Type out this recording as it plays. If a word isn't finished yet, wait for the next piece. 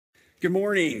Good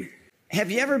morning. Have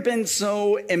you ever been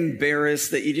so embarrassed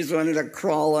that you just wanted to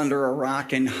crawl under a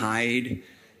rock and hide?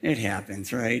 It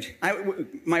happens, right?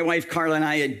 My wife, Carla, and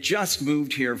I had just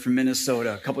moved here from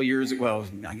Minnesota a couple years ago, well,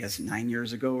 I guess 9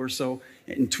 years ago or so,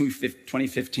 in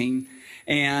 2015.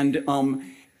 And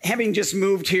having just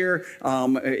moved here,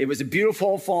 it was a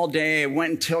beautiful fall day. I went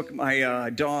and took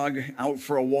my dog out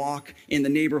for a walk in the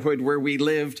neighborhood where we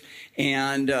lived.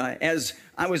 And as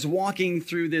I was walking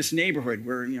through this neighborhood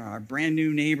where, our brand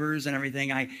new neighbors and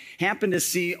everything, I happened to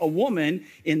see a woman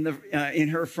in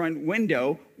her front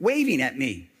window waving at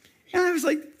me. And I was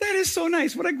like, that is so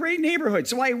nice. What a great neighborhood.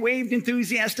 So I waved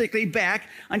enthusiastically back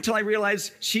until I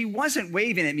realized she wasn't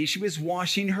waving at me. She was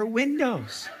washing her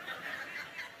windows.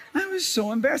 I was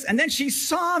so embarrassed. And then she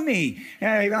saw me.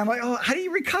 And I'm like, oh, how do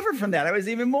you recover from that? I was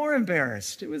even more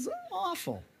embarrassed. It was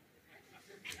awful.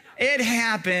 It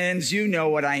happens. You know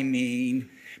what I mean.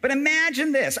 But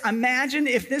imagine this. Imagine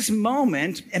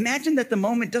that the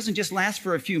moment doesn't just last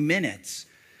for a few minutes,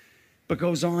 but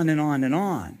goes on and on and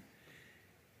on.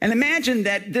 And imagine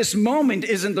that this moment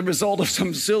isn't the result of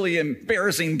some silly,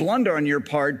 embarrassing blunder on your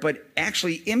part, but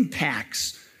actually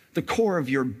impacts the core of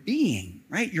your being,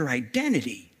 right? Your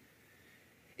identity.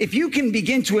 If you can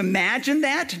begin to imagine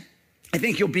that, I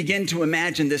think you'll begin to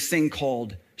imagine this thing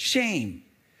called shame.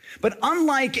 But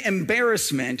unlike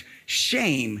embarrassment,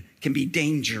 shame can be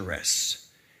dangerous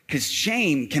because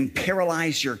shame can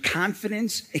paralyze your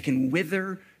confidence. It can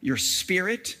wither your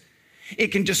spirit. It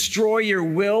can destroy your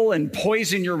will and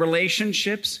poison your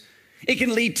relationships. It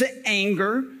can lead to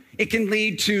anger. It can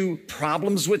lead to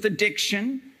problems with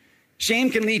addiction.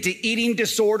 Shame can lead to eating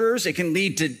disorders. It can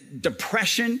lead to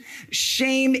depression.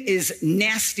 Shame is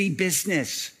nasty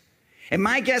business. And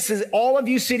my guess is all of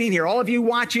you sitting here, all of you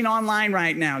watching online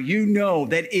right now, you know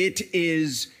that it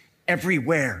is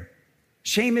everywhere.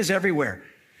 Shame is everywhere.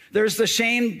 There's the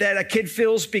shame that a kid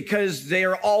feels because they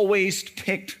are always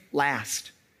picked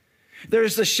last.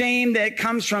 There's the shame that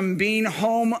comes from being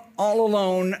home all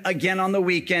alone again on the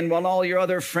weekend while all your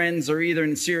other friends are either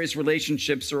in serious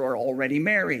relationships or are already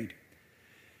married.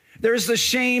 There's the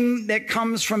shame that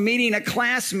comes from meeting a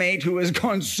classmate who has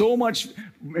done so much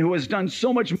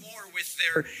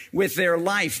more with their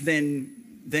life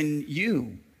than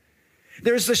you.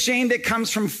 There's the shame that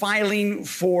comes from filing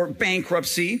for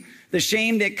bankruptcy, the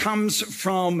shame that comes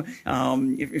from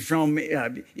going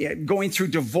through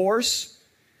divorce,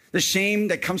 the shame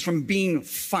that comes from being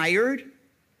fired,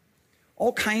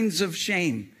 all kinds of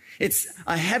shame. It's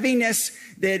a heaviness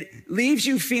that leaves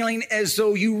you feeling as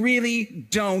though you really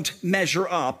don't measure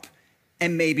up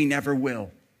and maybe never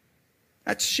will.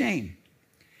 That's shame.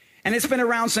 And it's been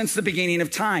around since the beginning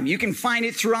of time. You can find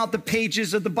it throughout the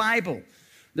pages of the Bible.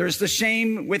 There's the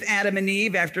shame with Adam and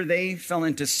Eve after they fell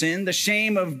into sin, the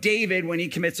shame of David when he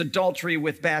commits adultery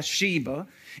with Bathsheba.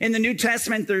 In the New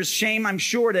Testament, there's shame, I'm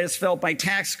sure, that is felt by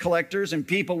tax collectors and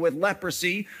people with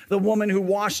leprosy, the woman who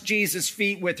washed Jesus'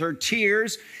 feet with her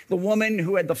tears, the woman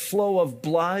who had the flow of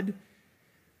blood,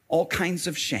 all kinds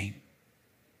of shame.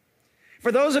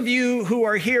 For those of you who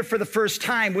are here for the first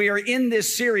time, we are in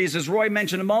this series, as Roy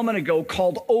mentioned a moment ago,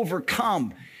 called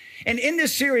Overcome. And in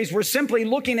this series, we're simply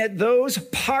looking at those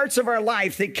parts of our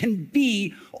life that can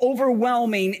be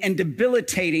overwhelming and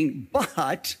debilitating,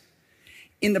 but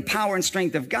in the power and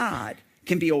strength of God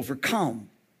can be overcome.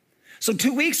 So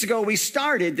 2 weeks ago, we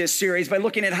started this series by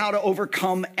looking at how to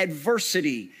overcome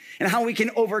adversity and how we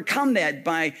can overcome that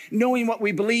by knowing what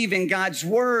we believe in God's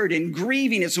word and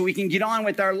grieving it so we can get on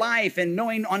with our life and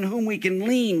knowing on whom we can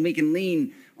lean. We can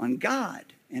lean on God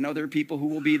and other people who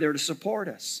will be there to support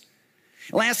us.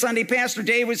 Last Sunday, Pastor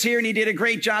Dave was here and he did a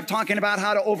great job talking about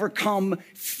how to overcome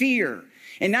fear.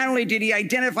 And not only did he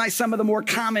identify some of the more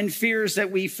common fears that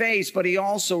we face, but he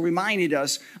also reminded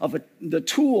us of the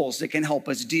tools that can help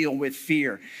us deal with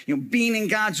fear. Being in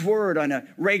God's word on a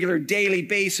regular daily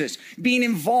basis, being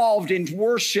involved in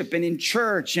worship and in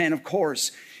church, and of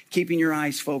course, keeping your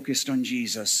eyes focused on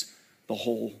Jesus the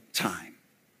whole time.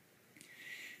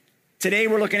 Today,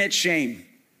 we're looking at shame.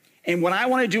 And what I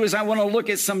want to do is I want to look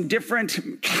at some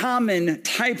different common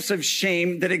types of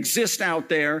shame that exist out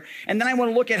there. And then I want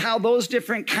to look at how those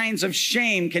different kinds of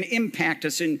shame can impact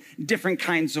us in different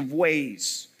kinds of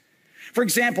ways. For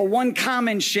example, one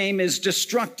common shame is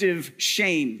destructive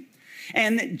shame.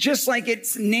 And just like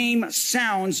its name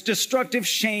sounds, destructive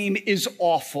shame is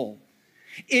awful.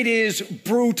 It is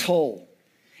brutal.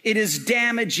 It is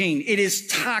damaging. It is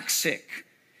toxic.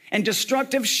 And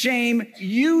destructive shame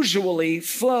usually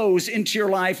flows into your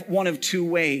life one of two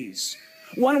ways.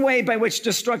 One way by which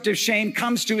destructive shame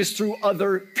comes to is through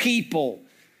other people.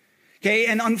 Okay,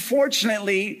 and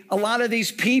unfortunately, a lot of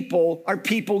these people are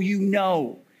people you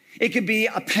know. It could be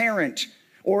a parent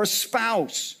or a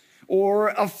spouse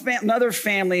or another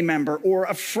family member or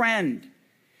a friend.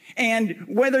 And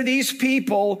whether these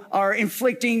people are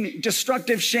inflicting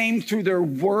destructive shame through their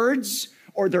words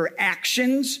or their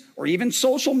actions or even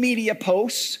social media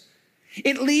posts,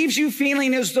 it leaves you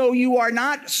feeling as though you are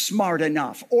not smart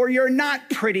enough or you're not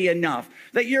pretty enough,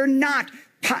 that you're not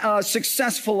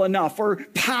successful enough or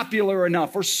popular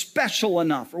enough or special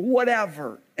enough or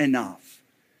whatever enough.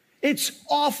 It's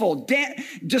awful.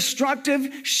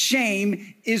 Destructive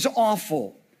shame is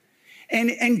awful.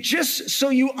 And just so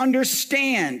you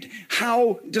understand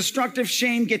how destructive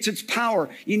shame gets its power,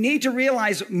 you need to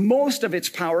realize most of its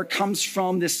power comes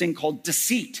from this thing called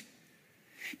deceit.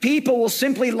 People will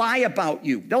simply lie about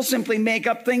you. They'll simply make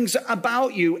up things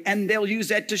about you, and they'll use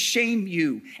that to shame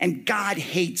you. And God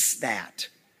hates that.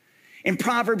 In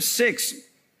Proverbs 6,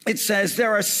 it says,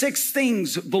 there are 6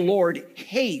 things the Lord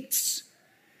hates.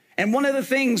 And one of the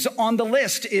things on the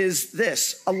list is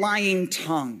this, a lying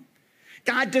tongue.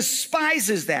 God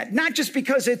despises that, not just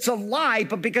because it's a lie,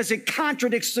 but because it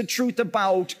contradicts the truth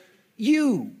about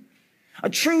you. A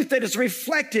truth that is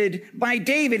reflected by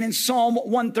David in Psalm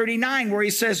 139, where he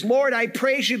says, Lord, I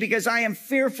praise you because I am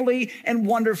fearfully and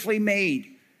wonderfully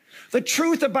made. The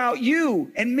truth about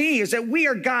you and me is that we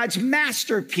are God's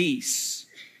masterpiece.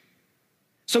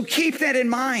 So keep that in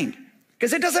mind,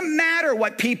 because it doesn't matter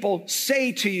what people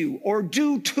say to you or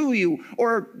do to you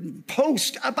or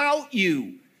post about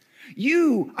you.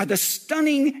 You are the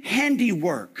stunning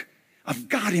handiwork of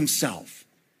God himself.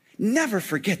 Never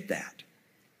forget that.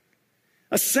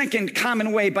 A second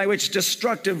common way by which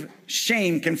destructive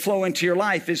shame can flow into your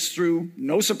life is through,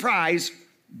 no surprise,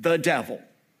 the devil.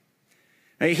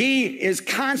 He is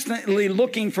constantly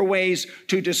looking for ways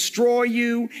to destroy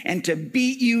you and to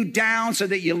beat you down so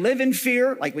that you live in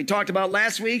fear, like we talked about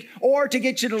last week, or to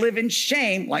get you to live in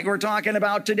shame, like we're talking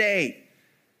about today.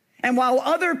 And while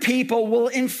other people will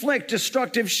inflict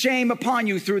destructive shame upon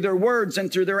you through their words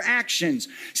and through their actions,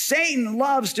 Satan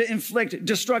loves to inflict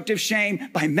destructive shame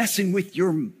by messing with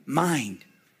your mind.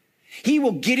 He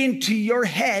will get into your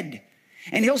head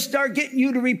and he'll start getting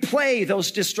you to replay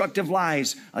those destructive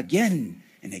lies again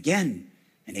and again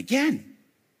and again.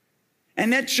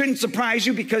 And that shouldn't surprise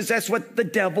you, because that's what the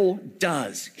devil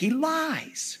does. He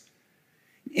lies.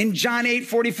 In John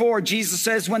 8:44, Jesus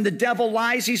says, when the devil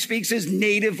lies, he speaks his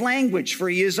native language, for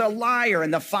he is a liar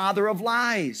and the father of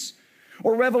lies.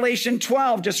 Or Revelation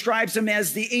 12 describes him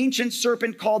as the ancient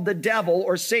serpent called the devil,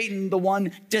 or Satan, the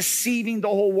one deceiving the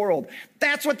whole world.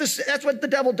 That's what the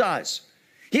devil does.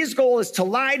 His goal is to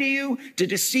lie to you, to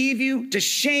deceive you, to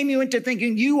shame you into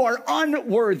thinking you are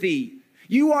unworthy.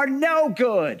 You are no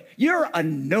good. You're a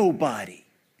nobody.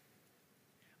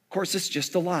 Of course, it's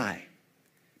just a lie.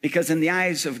 Because in the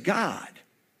eyes of God,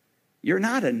 you're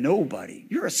not a nobody.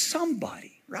 You're a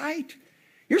somebody, right?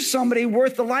 You're somebody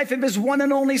worth the life of his one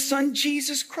and only son,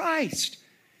 Jesus Christ.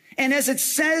 And as it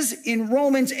says in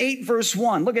Romans 8, verse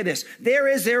 1, look at this. There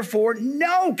is therefore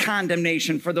no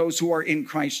condemnation for those who are in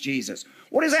Christ Jesus.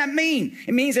 What does that mean?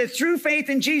 It means that through faith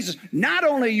in Jesus, not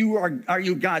only are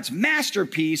you God's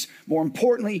masterpiece, more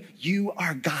importantly, you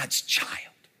are God's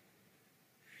child.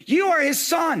 You are his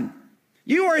son.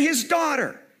 You are his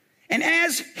daughter. And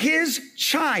as his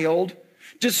child,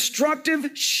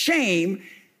 destructive shame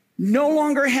no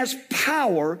longer has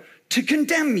power to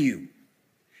condemn you.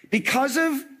 Because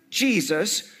of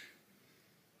Jesus,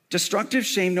 destructive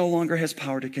shame no longer has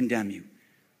power to condemn you.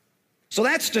 So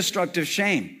that's destructive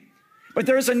shame. But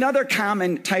there's another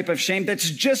common type of shame that's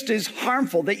just as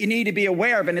harmful that you need to be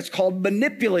aware of, and it's called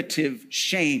manipulative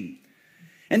shame.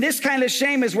 And this kind of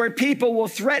shame is where people will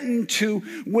threaten to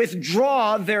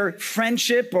withdraw their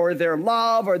friendship or their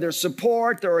love or their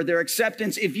support or their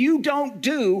acceptance if you don't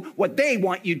do what they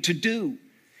want you to do.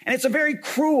 And it's a very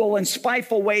cruel and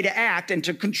spiteful way to act and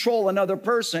to control another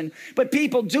person, but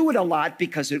people do it a lot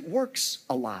because it works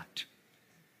a lot.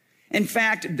 In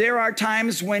fact, there are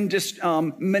times when this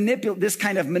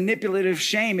kind of manipulative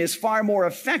shame is far more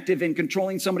effective in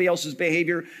controlling somebody else's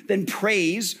behavior than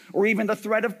praise or even the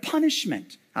threat of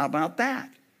punishment. How about that?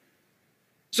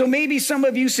 So maybe some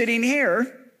of you sitting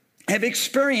here have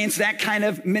experienced that kind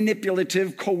of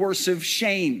manipulative, coercive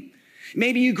shame.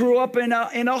 Maybe you grew up in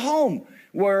a home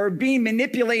where being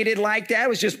manipulated like that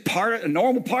was just a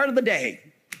normal part of the day.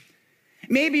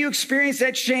 Maybe you experienced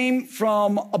that shame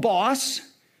from a boss,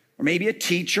 or maybe a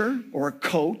teacher or a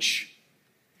coach.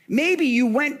 Maybe you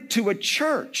went to a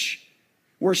church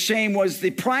where shame was the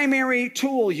primary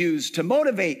tool used to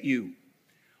motivate you.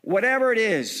 Whatever it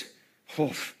is,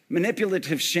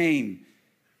 manipulative shame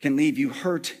can leave you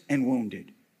hurt and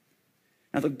wounded.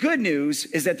 Now, the good news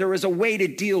is that there is a way to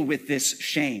deal with this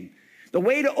shame. The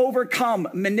way to overcome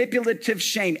manipulative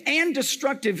shame and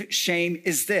destructive shame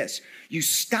is this. You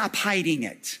stop hiding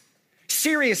it.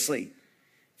 Seriously,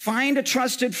 find a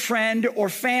trusted friend or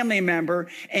family member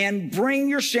and bring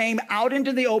your shame out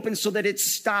into the open so that it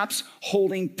stops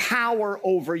holding power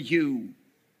over you.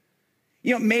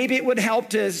 You know, maybe it would help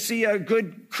to see a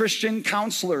good Christian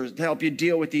counselor to help you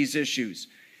deal with these issues.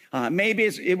 Maybe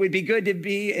it would be good to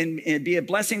be, and it'd be a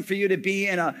blessing for you to be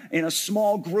in a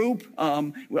small group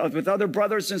with other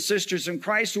brothers and sisters in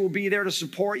Christ who will be there to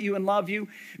support you and love you.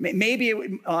 Maybe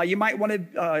you might want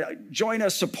to join a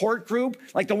support group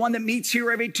like the one that meets here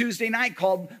every Tuesday night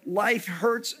called Life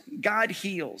Hurts, God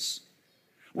Heals.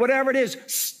 Whatever it is,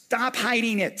 stop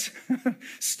hiding it.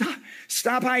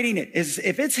 Stop hiding it.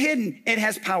 If it's hidden, it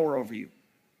has power over you.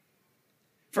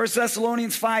 1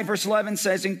 Thessalonians 5 verse 11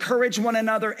 says, encourage one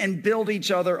another and build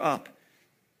each other up.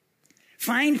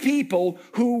 Find people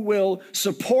who will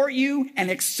support you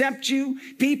and accept you,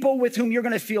 people with whom you're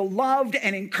going to feel loved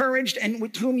and encouraged and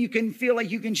with whom you can feel like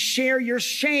you can share your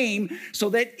shame so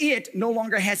that it no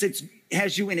longer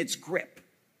has you in its grip.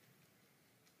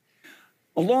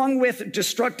 Along with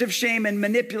destructive shame and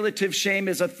manipulative shame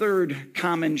is a third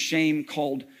common shame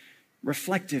called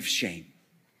reflective shame.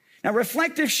 Now,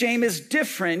 reflective shame is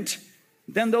different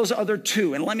than those other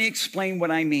two, and let me explain what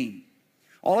I mean.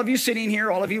 All of you sitting here,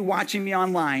 all of you watching me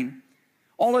online,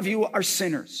 all of you are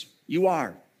sinners. You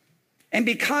are. And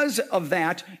because of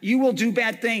that, you will do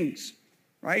bad things,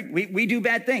 right? We do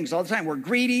bad things all the time. We're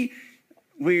greedy,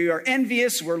 we are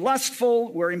envious, we're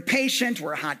lustful, we're impatient,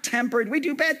 we're hot-tempered. We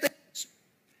do bad things.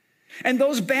 And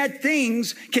those bad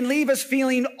things can leave us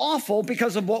feeling awful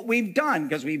because of what we've done,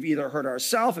 because we've either hurt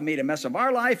ourselves and made a mess of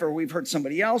our life, or we've hurt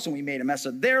somebody else and we made a mess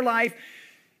of their life.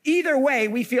 Either way,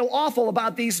 we feel awful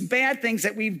about these bad things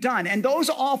that we've done. And those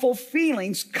awful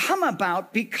feelings come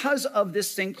about because of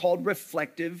this thing called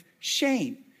reflective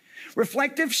shame.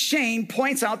 Reflective shame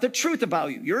points out the truth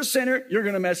about you. You're a sinner, you're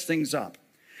going to mess things up.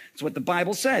 It's what the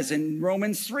Bible says in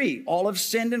Romans 3. All have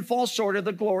sinned and fall short of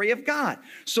the glory of God.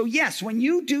 So yes, when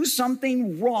you do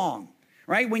something wrong,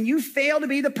 right? When you fail to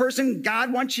be the person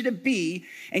God wants you to be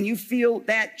and you feel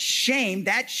that shame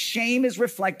is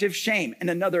reflective shame. And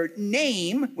another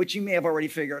name, which you may have already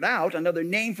figured out, another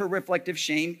name for reflective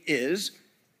shame is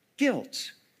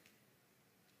guilt.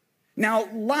 Now,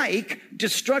 like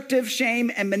destructive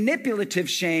shame and manipulative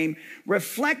shame,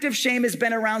 reflective shame has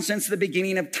been around since the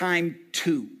beginning of time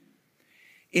too.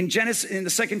 In the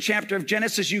second chapter of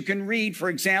Genesis, you can read, for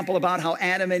example, about how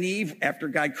Adam and Eve, after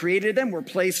God created them, were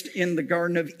placed in the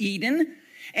Garden of Eden,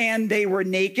 and they were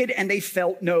naked and they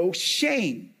felt no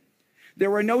shame. There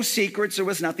were no secrets, there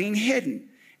was nothing hidden.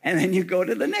 And then you go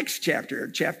to the next chapter,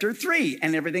 chapter 3,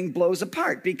 and everything blows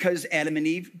apart because Adam and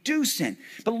Eve do sin.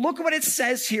 But look what it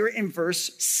says here in verse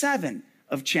 7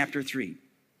 of chapter 3.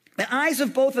 The eyes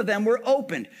of both of them were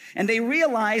opened, and they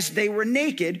realized they were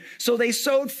naked, so they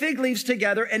sewed fig leaves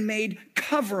together and made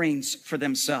coverings for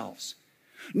themselves.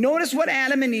 Notice what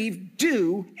Adam and Eve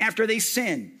do after they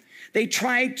sin. They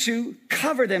tried to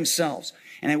cover themselves,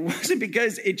 and it wasn't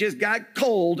because it just got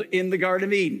cold in the Garden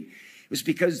of Eden. It was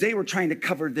because they were trying to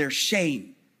cover their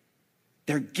shame,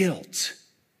 their guilt.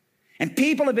 And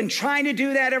people have been trying to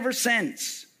do that ever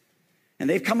since, and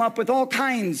they've come up with all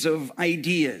kinds of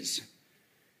ideas.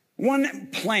 One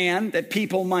plan that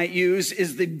people might use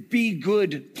is the be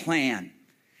good plan.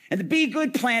 And the be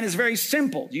good plan is very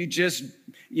simple. You just,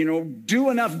 do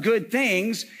enough good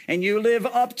things and you live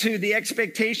up to the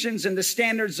expectations and the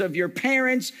standards of your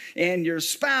parents and your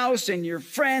spouse and your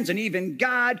friends and even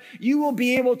God. You will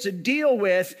be able to deal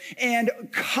with and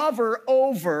cover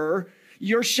over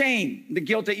your shame, the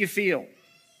guilt that you feel.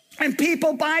 And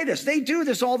people buy this. They do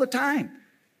this all the time.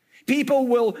 People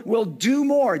will do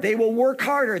more. They will work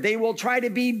harder. They will try to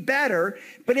be better,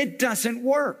 but it doesn't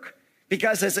work.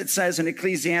 Because as it says in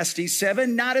Ecclesiastes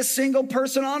 7, not a single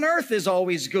person on earth is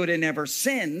always good and never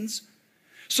sins.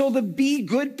 So the be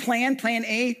good plan, plan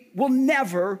A, will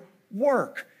never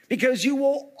work because you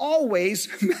will always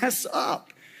mess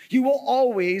up. You will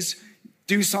always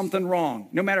do something wrong,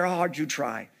 no matter how hard you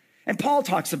try. And Paul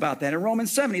talks about that in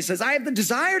Romans 7. He says, I have the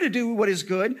desire to do what is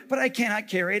good, but I cannot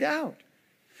carry it out.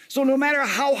 So no matter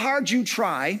how hard you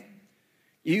try,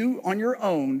 you on your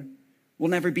own will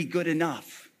never be good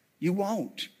enough. You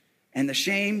won't. And the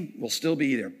shame will still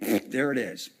be there. There it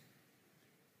is.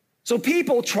 So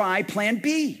people try plan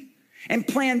B. And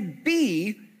plan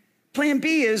B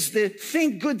is the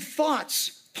think good thoughts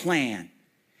plan.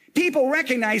 People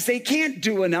recognize they can't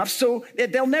do enough, so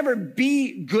that they'll never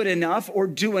be good enough or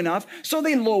do enough, so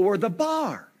they lower the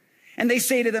bar. And they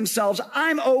say to themselves,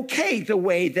 I'm okay the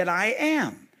way that I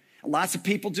am. Lots of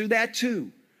people do that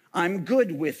too. I'm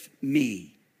good with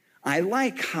me. I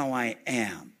like how I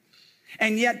am.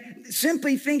 And yet,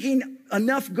 simply thinking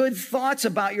enough good thoughts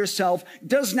about yourself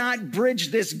does not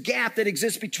bridge this gap that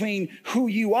exists between who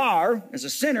you are as a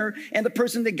sinner and the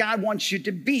person that God wants you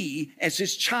to be as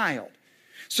his child.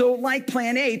 So like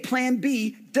plan A, plan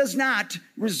B does not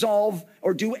resolve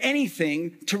or do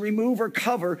anything to remove or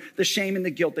cover the shame and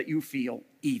the guilt that you feel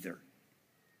either.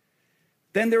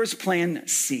 Then there is plan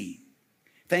C.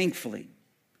 Thankfully,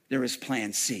 there is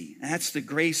plan C. And that's the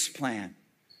grace plan,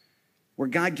 where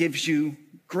God gives you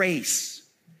grace.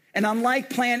 And unlike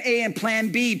plan A and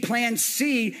plan B, plan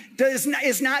C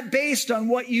is not based on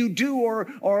what you do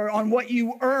or on what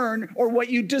you earn or what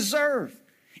you deserve.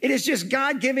 It is just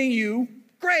God giving you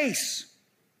grace.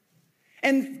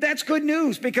 And that's good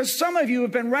news, because some of you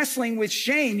have been wrestling with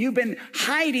shame. You've been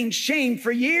hiding shame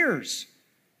for years.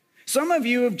 Some of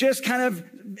you have just kind of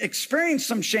experienced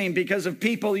some shame because of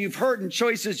people you've hurt and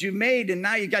choices you've made, and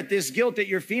now you got this guilt that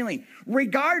you're feeling.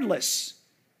 Regardless,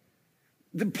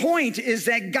 the point is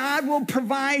that God will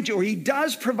provide you, or he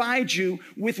does provide you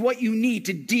with what you need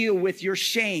to deal with your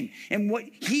shame. And what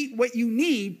you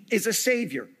need is a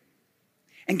Savior.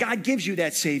 And God gives you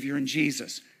that Savior in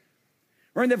Jesus.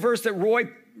 Or in the verse that Roy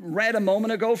read a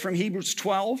moment ago from Hebrews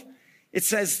 12, it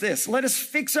says this: let us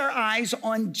fix our eyes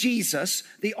on Jesus,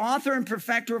 the author and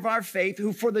perfecter of our faith,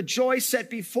 who for the joy set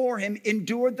before him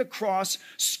endured the cross,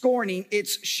 scorning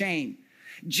its shame.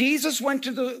 Jesus went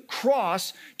to the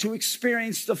cross to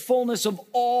experience the fullness of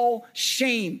all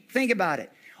shame. Think about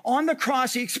it. On the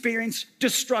cross, he experienced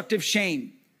destructive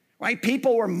shame, right?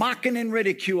 People were mocking and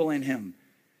ridiculing him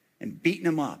and beating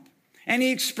him up. And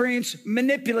he experienced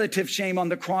manipulative shame on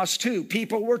the cross too.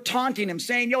 People were taunting him,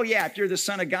 saying, oh yeah, if you're the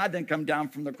Son of God, then come down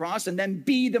from the cross and then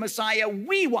be the Messiah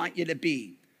we want you to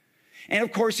be. And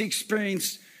of course, he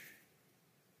experienced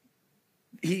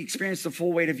the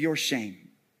full weight of your shame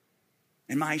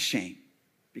and my shame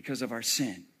because of our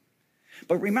sin.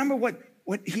 But remember what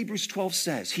Hebrews 12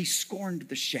 says. He scorned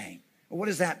the shame. What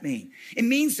does that mean? It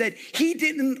means that he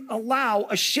didn't allow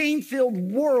a shame-filled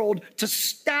world to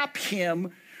stop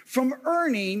him from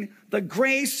earning the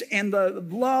grace and the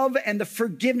love and the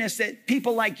forgiveness that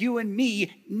people like you and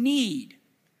me need.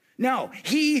 No,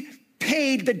 he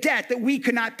paid the debt that we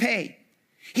could not pay.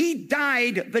 He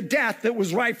died the death that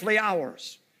was rightfully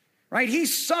ours, right? He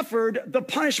suffered the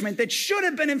punishment that should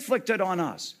have been inflicted on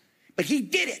us, but he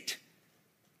did it.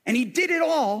 And he did it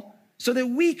all so that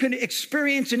we could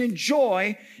experience and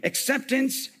enjoy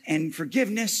acceptance and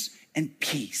forgiveness and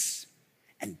peace.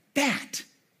 And that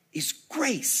is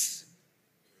grace.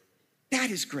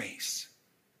 That is grace.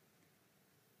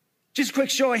 Just a quick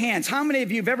show of hands. How many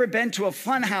of you have ever been to a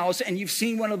fun house and you've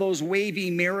seen one of those wavy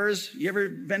mirrors? You ever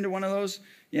been to one of those?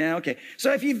 Yeah, okay.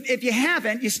 So if you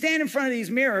haven't, you stand in front of these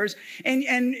mirrors and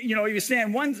you know, you stand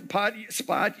in one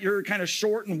spot, you're kind of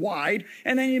short and wide,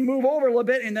 and then you move over a little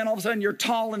bit and then all of a sudden you're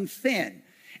tall and thin.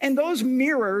 And those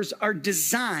mirrors are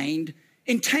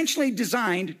intentionally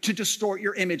designed to distort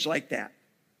your image like that.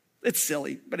 It's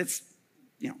silly, but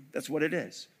that's what it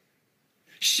is.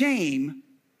 Shame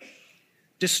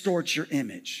distorts your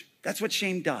image. That's what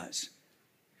shame does.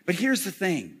 But here's the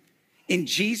thing. In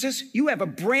Jesus, you have a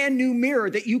brand new mirror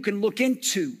that you can look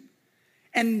into.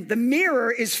 And the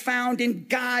mirror is found in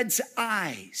God's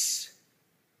eyes.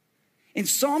 In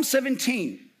Psalm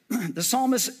 17, the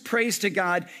psalmist prays to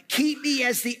God, keep me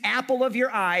as the apple of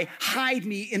your eye, hide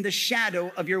me in the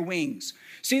shadow of your wings.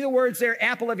 See the words there,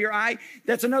 apple of your eye?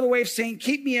 That's another way of saying,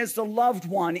 keep me as the loved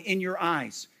one in your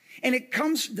eyes. And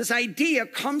this idea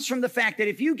comes from the fact that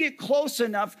if you get close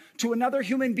enough to another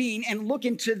human being and look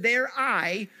into their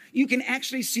eye, you can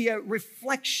actually see a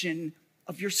reflection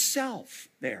of yourself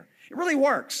there. It really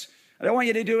works. I don't want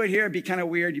you to do it here. It'd be kind of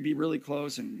weird. You'd be really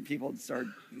close and people would start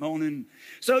moaning.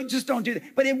 So just don't do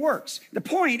that. But it works. The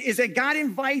point is that God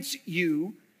invites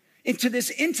you into this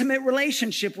intimate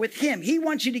relationship with him. He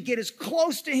wants you to get as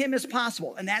close to him as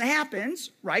possible. And that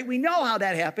happens, right? We know how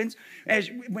that happens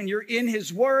when you're in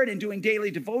his word and doing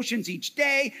daily devotions each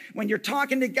day, when you're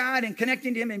talking to God and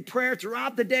connecting to him in prayer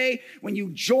throughout the day, when you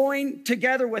join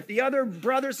together with the other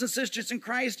brothers and sisters in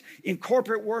Christ in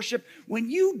corporate worship.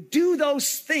 When you do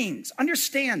those things,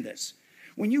 understand this.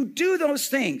 When you do those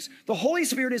things, the Holy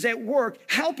Spirit is at work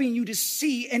helping you to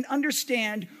see and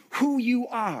understand who you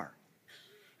are.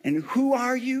 And who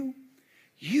are you?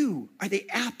 You are the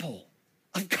apple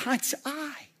of God's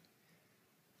eye.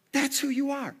 That's who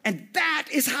you are. And that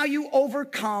is how you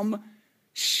overcome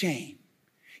shame.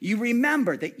 You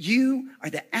remember that you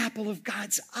are the apple of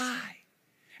God's eye.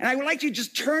 And I would like you to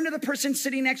just turn to the person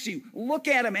sitting next to you, look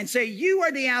at him and say, you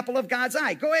are the apple of God's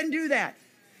eye. Go ahead and do that.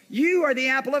 You are the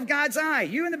apple of God's eye.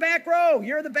 You in the back row,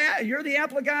 you're the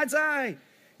apple of God's eye.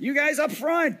 You guys up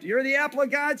front, you're the apple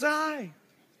of God's eye.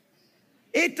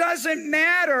 It doesn't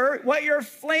matter what your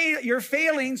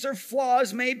failings or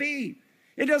flaws may be.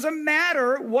 It doesn't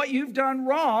matter what you've done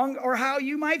wrong or how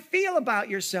you might feel about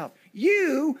yourself.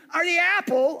 You are the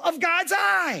apple of God's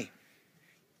eye.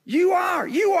 You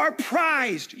are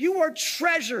prized. You are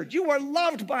treasured. You are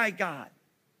loved by God.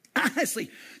 Honestly,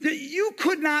 you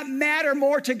could not matter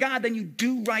more to God than you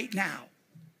do right now.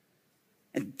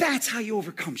 And that's how you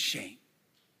overcome shame.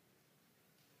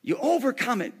 You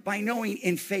overcome it by knowing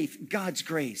in faith God's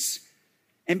grace,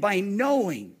 and by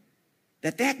knowing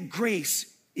that that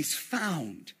grace is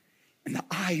found in the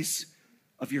eyes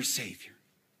of your Savior.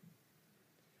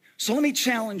 So let me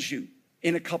challenge you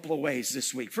in a couple of ways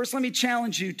this week. First, let me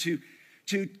challenge you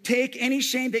to take any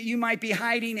shame that you might be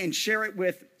hiding and share it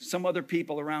with some other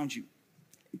people around you.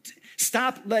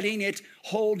 Stop letting it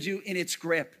hold you in its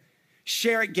grip.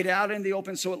 Share it, get it out in the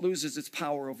open so it loses its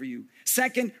power over you.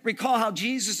 Second, recall how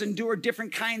Jesus endured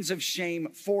different kinds of shame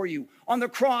for you. On the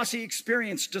cross, he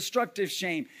experienced destructive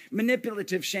shame,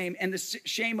 manipulative shame, and the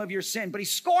shame of your sin, but he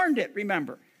scorned it,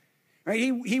 remember.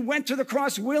 Right? He went to the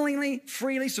cross willingly,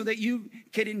 freely, so that you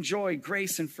could enjoy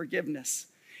grace and forgiveness.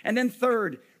 And then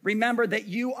third, remember that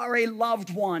you are a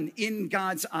loved one in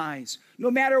God's eyes.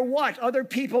 No matter what other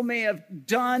people may have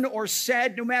done or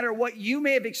said, no matter what you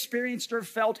may have experienced or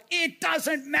felt, it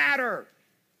doesn't matter.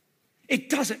 It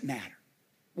doesn't matter.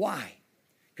 Why?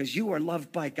 Because you are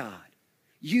loved by God.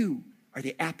 You are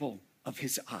the apple of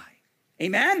his eye.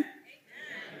 Amen? Amen.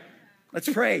 Let's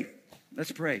pray.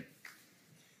 Let's pray.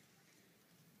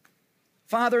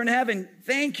 Father in heaven,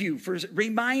 thank you for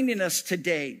reminding us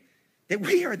today that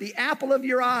we are the apple of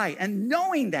your eye, and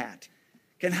knowing that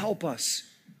can help us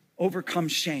overcome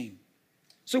shame.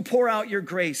 So pour out your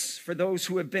grace for those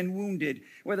who have been wounded,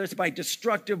 whether it's by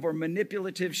destructive or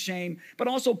manipulative shame, but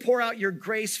also pour out your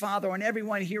grace, Father, on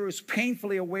everyone here who's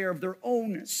painfully aware of their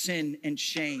own sin and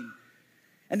shame.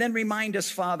 And then remind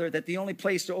us, Father, that the only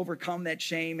place to overcome that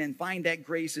shame and find that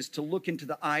grace is to look into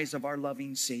the eyes of our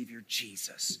loving Savior,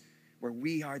 Jesus, where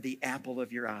we are the apple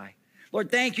of your eye. Lord,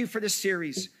 thank you for this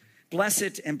series. Bless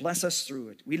it and bless us through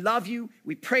it. We love you.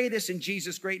 We pray this in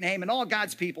Jesus' great name. And all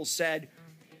God's people said,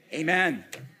 amen.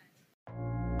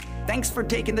 Thanks for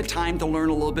taking the time to learn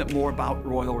a little bit more about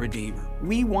Royal Redeemer.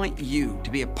 We want you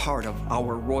to be a part of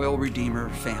our Royal Redeemer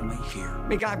family here.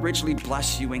 May God richly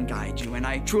bless you and guide you. And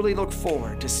I truly look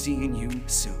forward to seeing you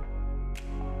soon.